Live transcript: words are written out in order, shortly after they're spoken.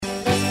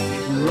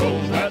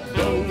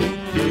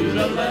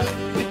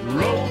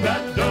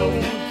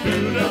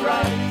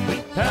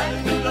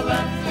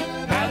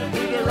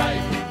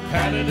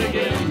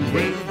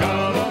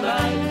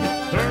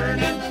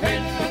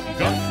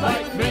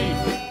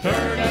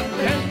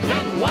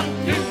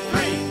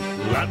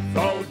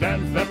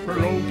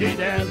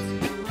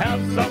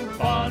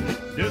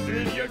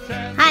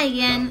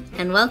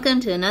and welcome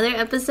to another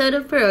episode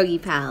of Perogy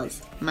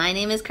Pals. My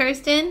name is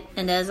Kirsten,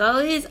 and as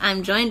always,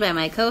 I'm joined by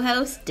my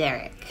co-host,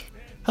 Derek.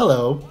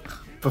 Hello.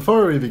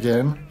 Before we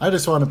begin, I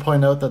just want to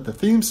point out that the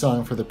theme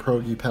song for the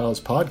Perogy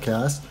Pals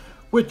podcast,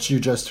 which you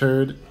just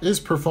heard, is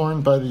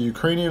performed by the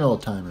Ukrainian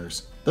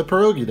old-timers, the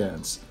Perogy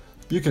Dance.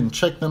 You can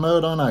check them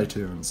out on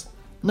iTunes.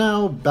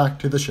 Now, back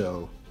to the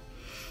show.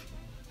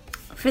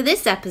 For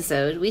this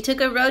episode, we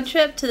took a road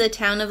trip to the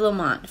town of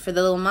Lamont for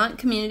the Lamont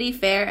Community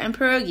Fair and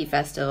Perogy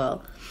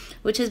Festival,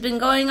 which has been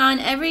going on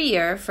every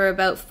year for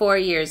about 4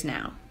 years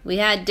now. We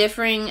had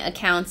differing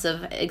accounts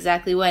of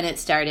exactly when it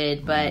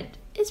started, but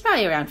it's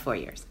probably around 4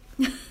 years.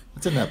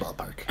 It's in that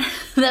ballpark.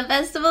 The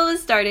festival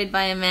was started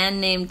by a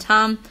man named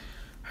Tom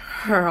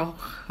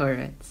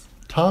Hurwitz.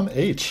 Tom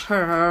H.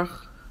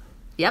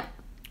 Yep.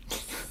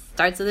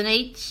 Starts with an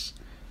H.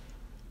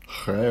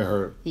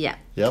 Yeah.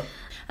 Yep.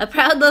 A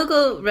proud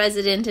local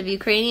resident of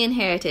Ukrainian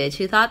heritage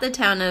who thought the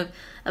town of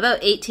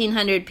about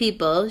 1,800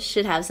 people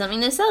should have something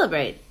to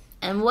celebrate.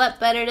 And what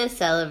better to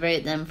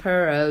celebrate than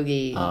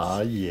pierogies?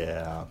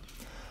 Yeah.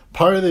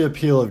 Part of the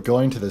appeal of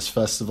going to this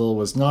festival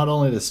was not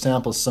only to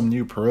sample some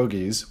new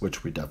pierogies,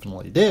 which we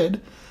definitely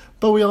did,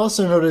 but we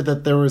also noted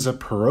that there was a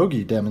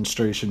pierogi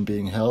demonstration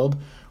being held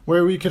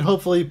where we could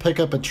hopefully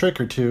pick up a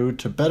trick or two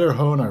to better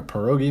hone our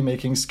pierogi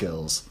making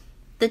skills.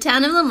 The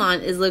town of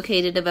Lamont is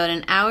located about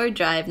an hour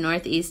drive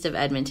northeast of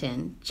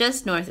Edmonton,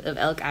 just north of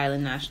Elk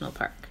Island National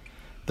Park.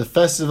 The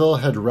festival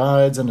had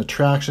rides and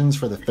attractions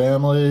for the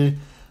family,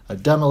 a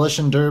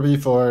demolition derby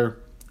for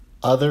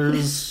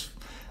others,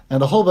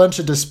 and a whole bunch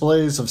of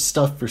displays of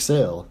stuff for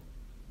sale.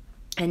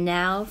 And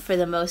now for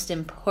the most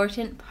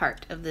important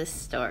part of this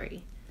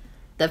story.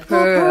 The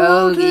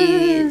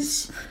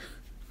pierogies.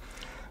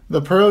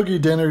 The pierogi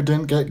dinner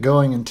didn't get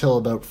going until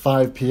about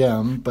 5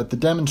 p.m., but the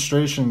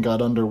demonstration got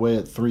underway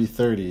at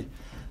 3:30.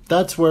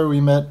 That's where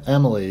we met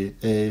Emily,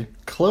 a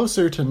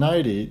closer to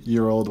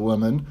 90-year-old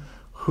woman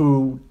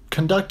who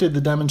conducted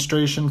the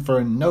demonstration for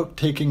a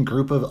note-taking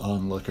group of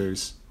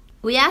onlookers.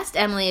 We asked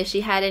Emily if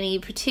she had any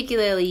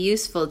particularly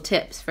useful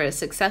tips for a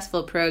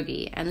successful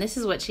pierogi, and this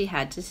is what she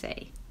had to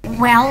say.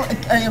 Well,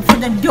 for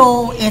the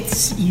dough,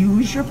 it's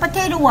use your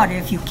potato water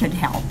if you can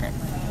help it.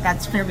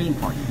 That's very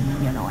important,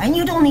 And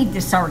you don't need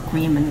the sour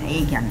cream and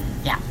egg, and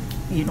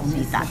you don't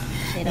need that.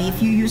 If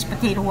you use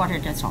potato water,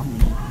 that's all you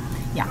need.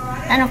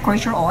 Yeah, and of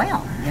course your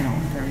oil,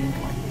 very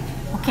important.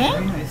 Okay?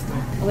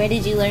 Where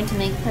did you learn to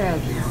make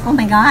pierogies? Oh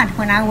my God,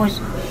 when I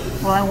was,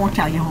 I won't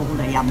tell you how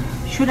old I am.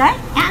 Should I,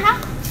 Anna?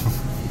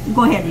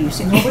 Go ahead, you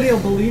say. Nobody will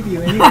believe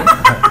you anyway.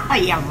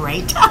 Yeah,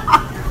 right.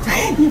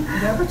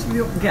 Never to be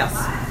guess.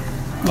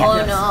 Yeah. Oh,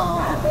 no.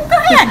 Go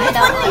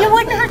ahead. You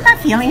wouldn't hurt my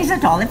feelings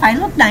at all if I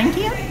look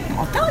 90.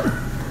 I'll tell you.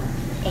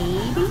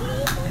 80?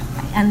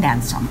 And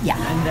then some, yeah.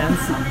 And then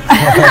some.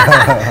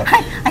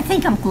 I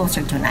think I'm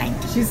closer to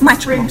 90. She's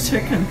much spring closer.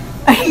 chicken.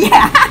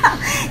 Yeah.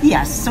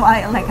 Yes. So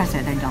like I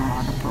said, I've done a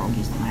lot of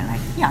pierogies in my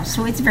life. Yeah.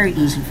 So it's very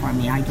easy for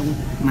me. I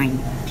don't mind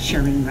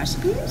sharing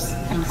recipes.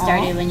 And you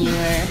started when you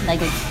were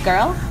like a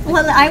girl?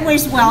 Well,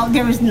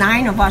 there was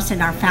 9 of us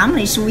in our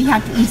family, so we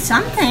had to eat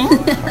something,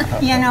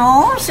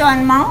 So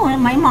and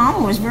my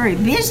mom was very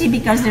busy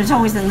because there's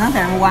always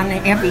another one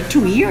every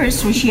 2 years,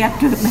 so she had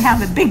to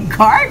have a big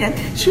garden.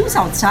 She was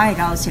outside,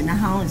 I was in the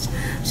house.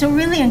 So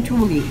really and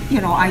truly,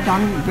 I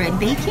done bread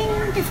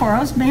baking before I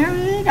was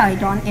married. I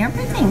done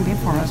everything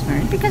before I was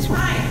married because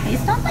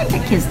it's not like the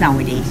kids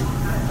nowadays,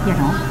 they don't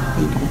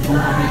know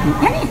how to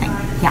do anything.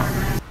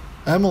 Yeah.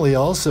 Emily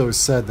also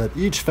said that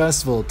each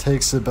festival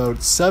takes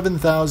about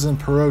 7,000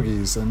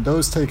 pierogies, and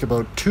those take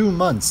about 2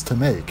 months to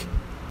make.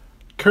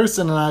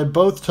 Kirsten and I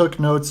both took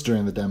notes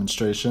during the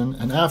demonstration,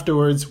 and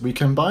afterwards we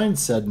combined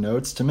said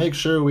notes to make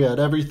sure we had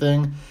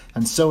everything,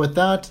 and so with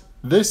that,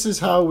 this is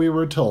how we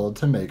were told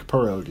to make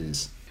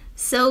pierogies.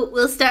 So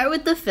we'll start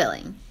with the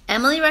filling.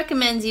 Emily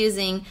recommends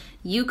using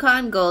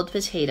Yukon Gold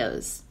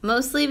potatoes,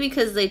 mostly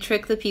because they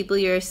trick the people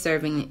you're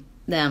serving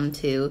them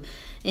to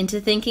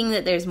into thinking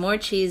that there's more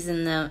cheese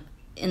in the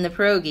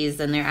pierogies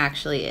than there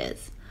actually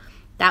is.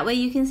 That way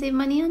you can save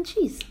money on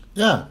cheese.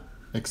 Yeah,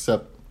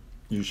 except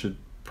you should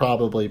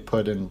probably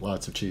put in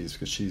lots of cheese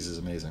because cheese is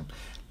amazing.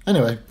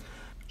 Anyway,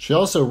 she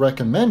also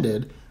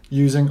recommended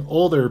using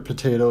older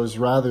potatoes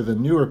rather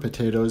than newer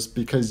potatoes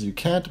because you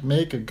can't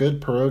make a good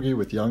pierogi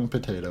with young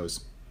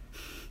potatoes.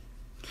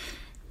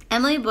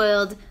 Emily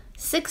boiled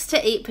 6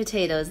 to 8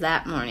 potatoes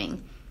that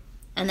morning,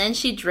 and then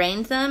she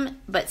drained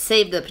them but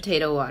saved the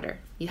potato water.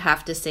 You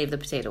have to save the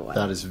potato water.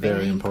 That is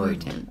very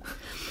important.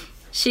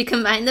 She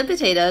combined the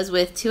potatoes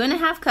with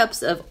 2.5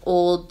 cups of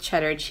old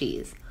cheddar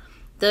cheese,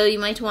 though you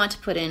might want to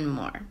put in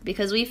more,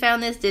 because we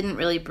found this didn't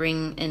really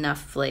bring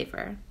enough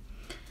flavor.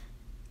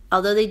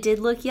 Although they did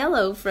look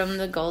yellow from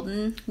the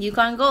golden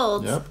Yukon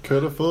Golds. Yep,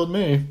 could have fooled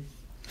me.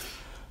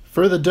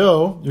 For the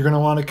dough, you're going to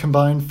want to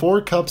combine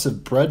 4 cups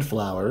of bread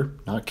flour,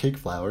 not cake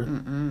flour,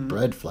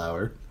 bread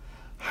flour,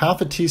 half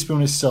a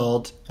teaspoon of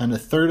salt, and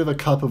 1/3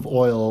 cup of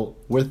oil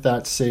with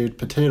that saved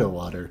potato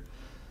water.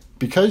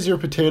 Because your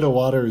potato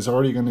water is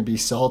already going to be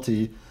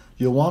salty,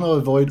 you'll want to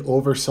avoid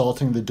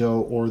over-salting the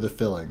dough or the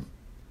filling.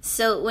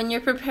 So when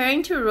you're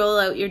preparing to roll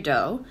out your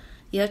dough,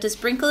 you have to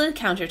sprinkle the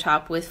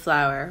countertop with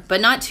flour,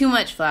 but not too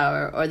much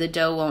flour or the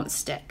dough won't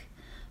stick.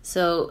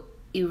 So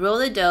you roll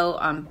the dough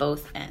on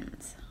both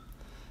ends.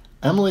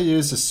 Emily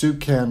used a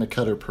soup can to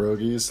cut her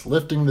pierogies,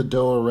 lifting the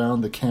dough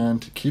around the can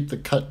to keep the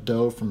cut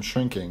dough from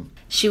shrinking.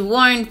 She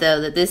warned, though,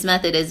 that this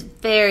method is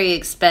very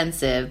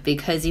expensive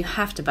because you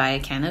have to buy a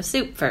can of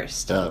soup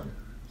first. Yeah,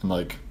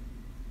 and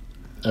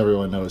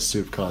everyone knows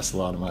soup costs a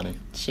lot of money.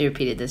 She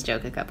repeated this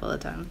joke a couple of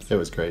times. It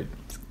was great.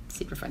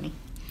 Super funny.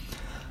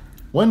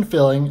 When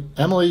filling,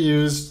 Emily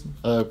used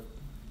a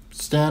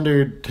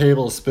standard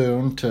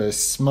tablespoon to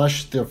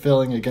smush the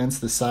filling against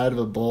the side of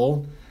a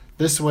bowl.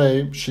 This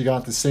way, she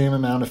got the same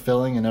amount of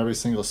filling in every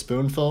single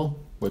spoonful,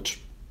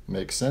 which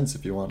makes sense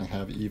if you want to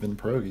have even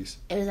pierogies.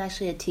 It was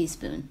actually a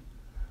teaspoon.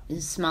 It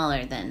was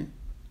smaller than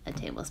a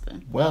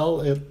tablespoon.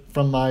 Well, it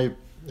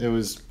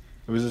was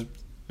a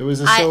silver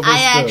spoon.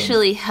 I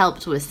actually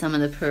helped with some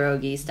of the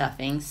pierogi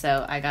stuffing,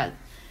 so I got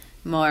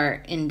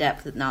more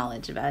in-depth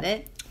knowledge about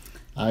it.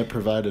 I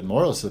provided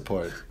moral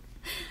support.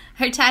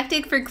 Her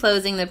tactic for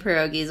closing the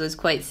pierogies was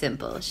quite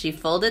simple. She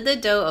folded the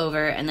dough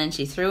over and then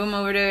she threw them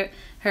over to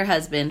her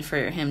husband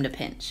for him to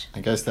pinch.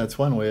 I guess that's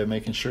one way of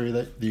making sure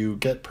that you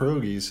get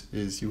pierogies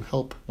is you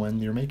help when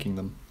you're making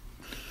them.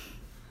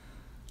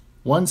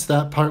 Once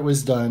that part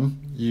was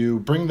done, you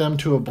bring them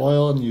to a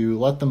boil and you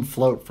let them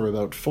float for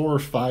about 4 or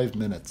 5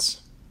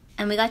 minutes.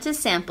 And we got to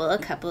sample a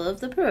couple of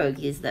the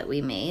pierogies that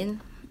we made.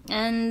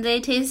 And they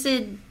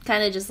tasted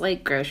kind of just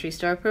like grocery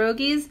store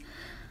pierogies.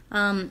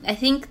 I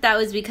think that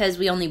was because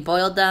we only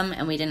boiled them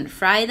and we didn't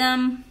fry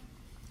them.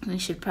 We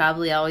should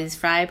probably always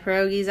fry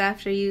pierogies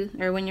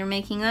when you're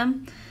making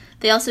them.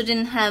 They also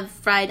didn't have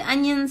fried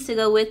onions to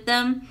go with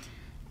them.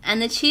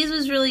 And the cheese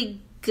was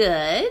really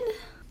good,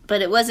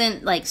 but it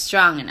wasn't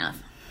strong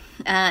enough.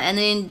 And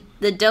then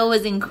the dough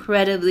was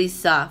incredibly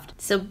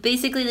soft. So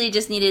basically they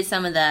just needed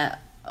some of the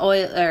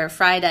oil or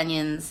fried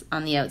onions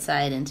on the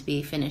outside and to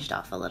be finished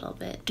off a little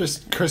bit.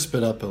 Just crisp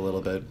it up a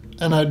little bit.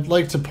 And I'd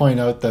like to point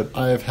out that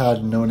I have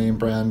had no-name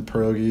brand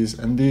pierogies,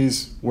 and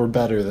these were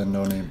better than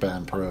no-name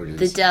brand pierogies.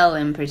 The dough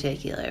in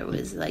particular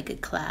was like a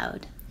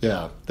cloud.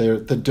 Yeah, the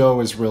dough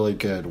is really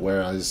good,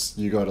 whereas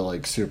you go to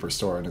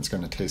Superstore and it's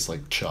going to taste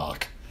like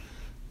chalk.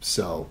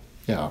 So,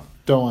 yeah,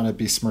 don't want to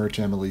besmirch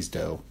Emily's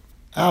dough.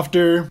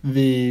 After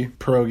the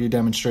pierogi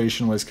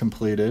demonstration was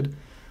completed,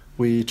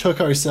 we took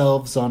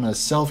ourselves on a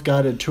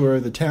self-guided tour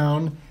of the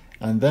town,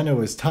 and then it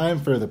was time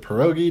for the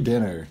pierogi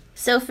dinner.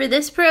 So for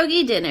this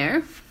pierogi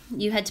dinner,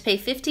 you had to pay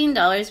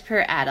 $15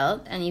 per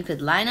adult, and you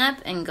could line up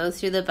and go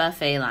through the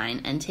buffet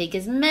line and take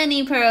as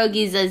many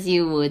pierogies as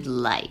you would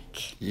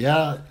like.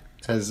 Yeah,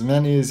 as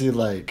many as you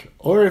like.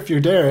 Or if you're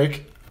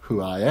Derek,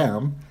 who I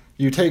am,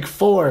 you take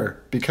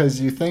 4 because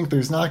you think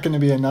there's not going to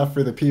be enough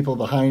for the people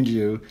behind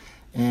you,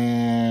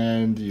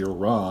 and you're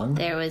wrong.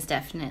 There was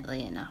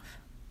definitely enough.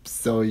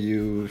 So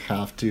you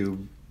have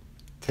to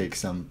take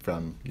some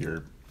from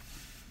your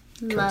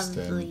Kirsten.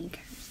 Lovely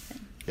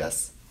Kirsten.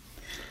 Yes.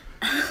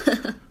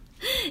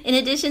 In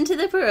addition to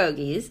the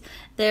pierogies,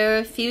 there were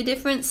a few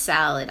different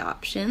salad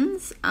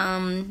options.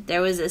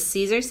 There was a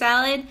Caesar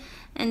salad,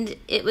 and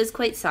it was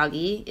quite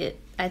soggy.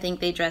 I think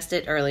they dressed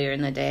it earlier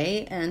in the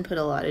day and put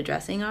a lot of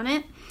dressing on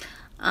it.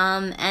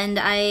 And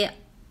I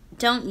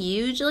don't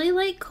usually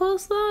like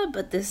coleslaw,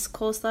 but this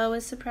coleslaw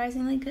was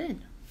surprisingly good.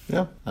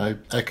 Yeah, I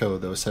echo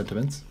those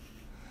sentiments.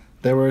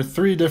 There were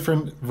 3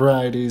 different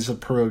varieties of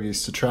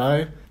pierogies to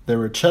try. There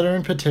were cheddar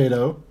and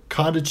potato,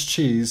 cottage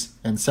cheese,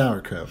 and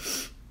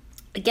sauerkraut.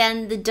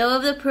 Again, the dough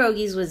of the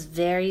pierogies was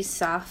very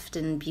soft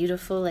and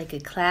beautiful like a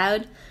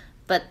cloud,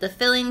 but the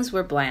fillings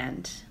were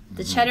bland.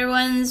 The cheddar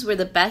ones were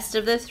the best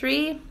of the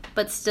 3,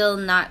 but still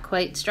not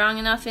quite strong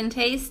enough in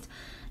taste.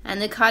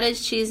 And the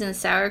cottage cheese and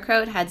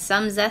sauerkraut had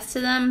some zest to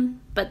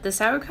them, but the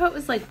sauerkraut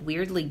was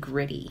weirdly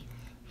gritty.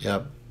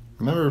 Yep.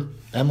 Remember,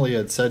 Emily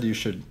had said you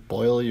should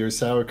boil your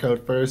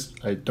sauerkraut first?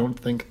 I don't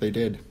think they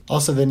did.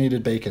 Also, they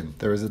needed bacon.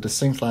 There was a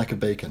distinct lack of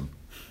bacon.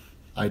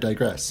 I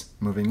digress.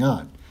 Moving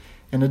on.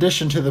 In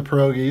addition to the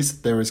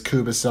pierogies, there was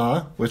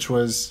kubasa,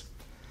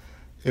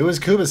 it was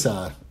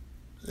kubasa.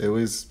 It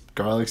was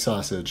garlic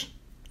sausage.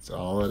 It's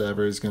all it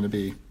ever is going to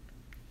be.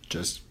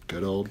 Just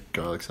good old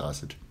garlic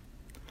sausage.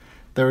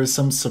 There was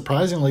some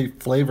surprisingly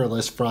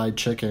flavorless fried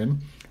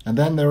chicken, and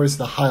then there was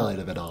the highlight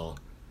of it all,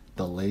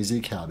 the lazy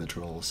cabbage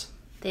rolls.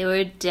 They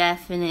were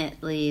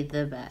definitely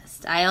the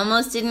best. I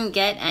almost didn't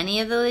get any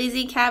of the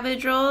lazy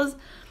cabbage rolls,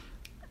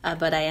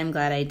 but I am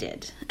glad I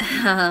did.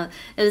 It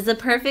was the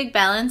perfect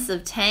balance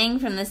of tang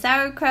from the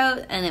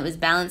sauerkraut, and it was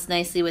balanced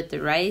nicely with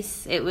the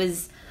rice. It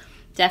was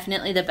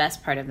definitely the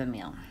best part of the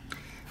meal.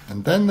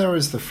 And then there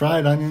was the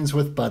fried onions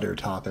with butter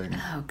topping.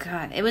 Oh,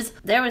 God.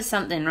 There was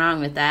something wrong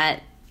with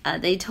that.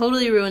 They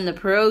totally ruined the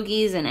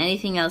pierogies and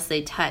anything else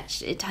they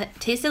touched. It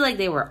tasted like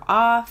they were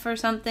off or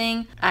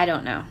something. I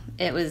don't know.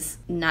 It was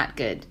not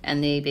good,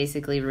 and they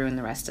basically ruined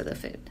the rest of the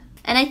food.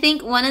 And I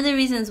think one of the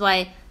reasons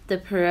why the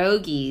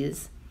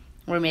pierogies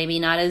were maybe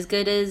not as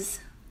good as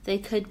they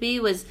could be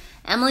was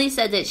Emily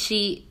said that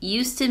she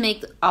used to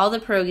make all the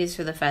pierogies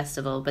for the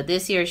festival, but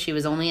this year she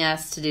was only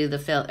asked to do the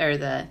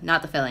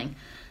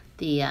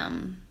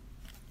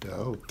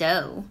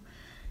dough.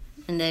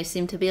 And there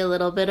seemed to be a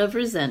little bit of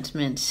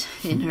resentment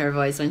in her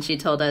voice when she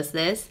told us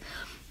this.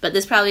 But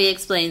this probably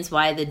explains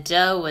why the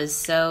dough was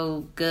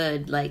so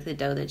good, like the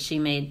dough that she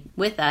made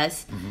with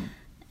us,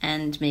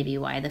 and maybe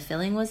why the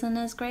filling wasn't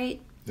as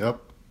great.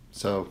 Yep.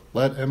 So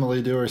let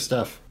Emily do her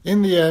stuff.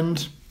 In the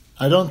end,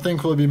 I don't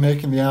think we'll be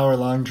making the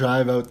hour-long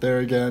drive out there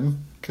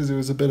again, because it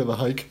was a bit of a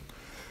hike.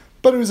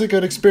 But it was a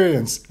good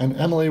experience, and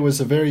Emily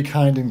was a very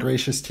kind and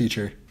gracious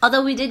teacher.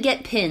 Although we did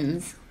get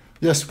pins.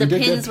 Yes, we did get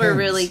pins. The pins were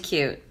really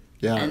cute.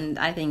 Yeah. And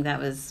I think that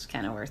was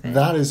kind of worth it.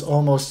 That is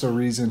almost a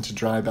reason to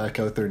drive back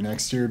out there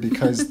next year,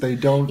 because they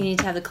don't... You need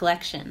to have the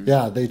collection.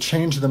 Yeah, they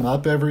change them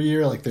up every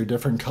year, like they're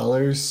different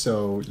colors,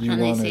 so you want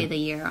to... And they say the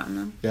year on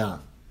them. Yeah,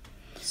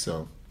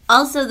 so...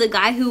 Also, the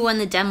guy who won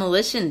the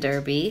demolition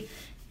derby,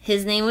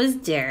 his name was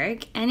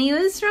Derek, and he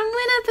was from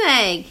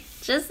Winnipeg,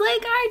 just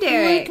like our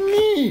Derek. Like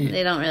me.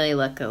 They don't really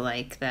look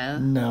alike, though.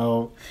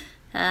 No.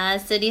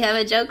 So do you have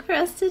a joke for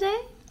us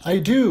today? I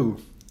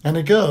do, and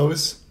it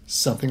goes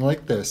something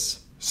like this.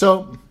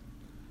 So,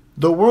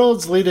 the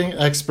world's leading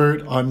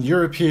expert on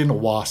European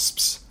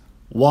wasps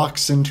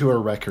walks into a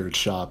record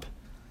shop.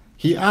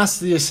 He asks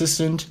the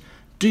assistant,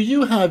 "Do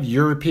you have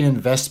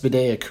European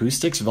Vespidae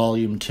Acoustics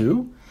Volume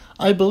 2?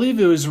 I believe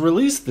it was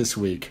released this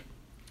week."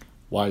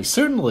 "Why,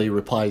 certainly,"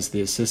 replies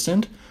the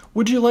assistant.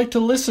 "Would you like to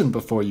listen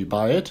before you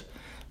buy it?"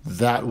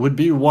 "That would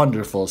be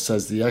wonderful,"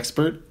 says the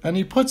expert, and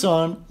he puts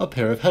on a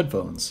pair of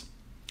headphones.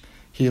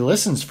 He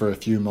listens for a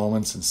few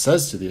moments and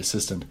says to the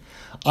assistant,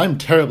 "I'm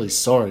terribly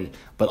sorry,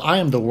 but I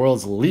am the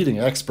world's leading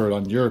expert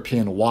on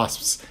European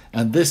wasps,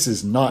 and this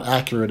is not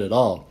accurate at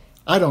all.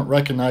 I don't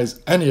recognize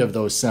any of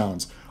those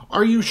sounds.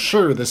 Are you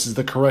sure this is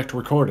the correct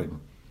recording?"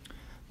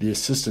 The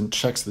assistant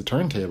checks the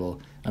turntable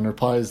and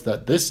replies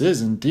that this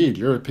is indeed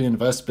European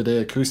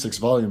Vespidae Acoustics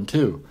Volume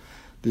 2.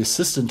 The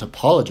assistant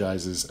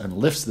apologizes and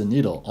lifts the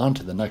needle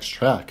onto the next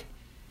track.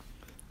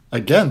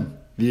 Again,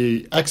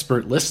 the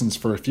expert listens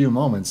for a few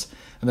moments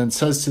and then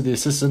says to the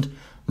assistant,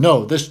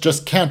 "No, this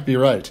just can't be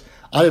right.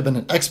 I have been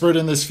an expert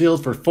in this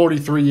field for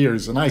 43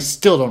 years, and I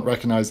still don't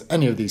recognize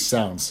any of these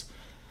sounds."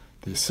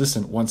 The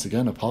assistant once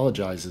again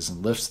apologizes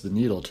and lifts the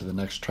needle to the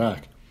next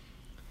track.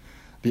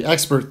 The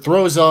expert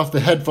throws off the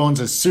headphones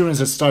as soon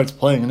as it starts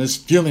playing and is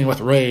fuming with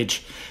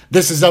rage.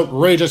 "This is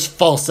outrageous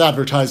false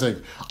advertising.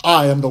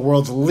 I am the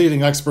world's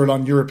leading expert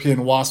on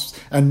European wasps,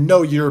 and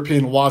no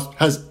European wasp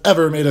has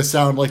ever made a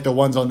sound like the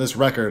ones on this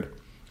record."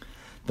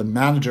 The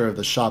manager of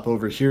the shop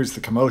overhears the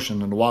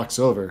commotion and walks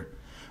over.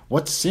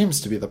 "What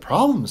seems to be the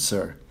problem,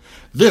 sir?"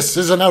 "This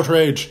is an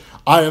outrage.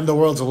 I am the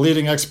world's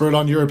leading expert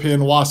on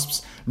European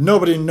wasps.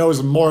 Nobody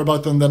knows more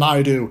about them than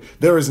I do.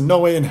 There is no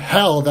way in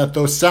hell that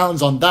those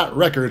sounds on that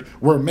record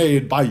were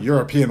made by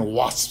European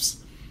wasps."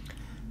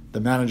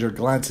 The manager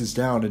glances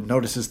down and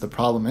notices the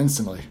problem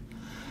instantly.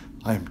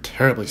 "I am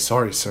terribly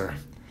sorry, sir.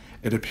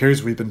 It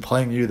appears we've been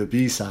playing you the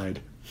B-side."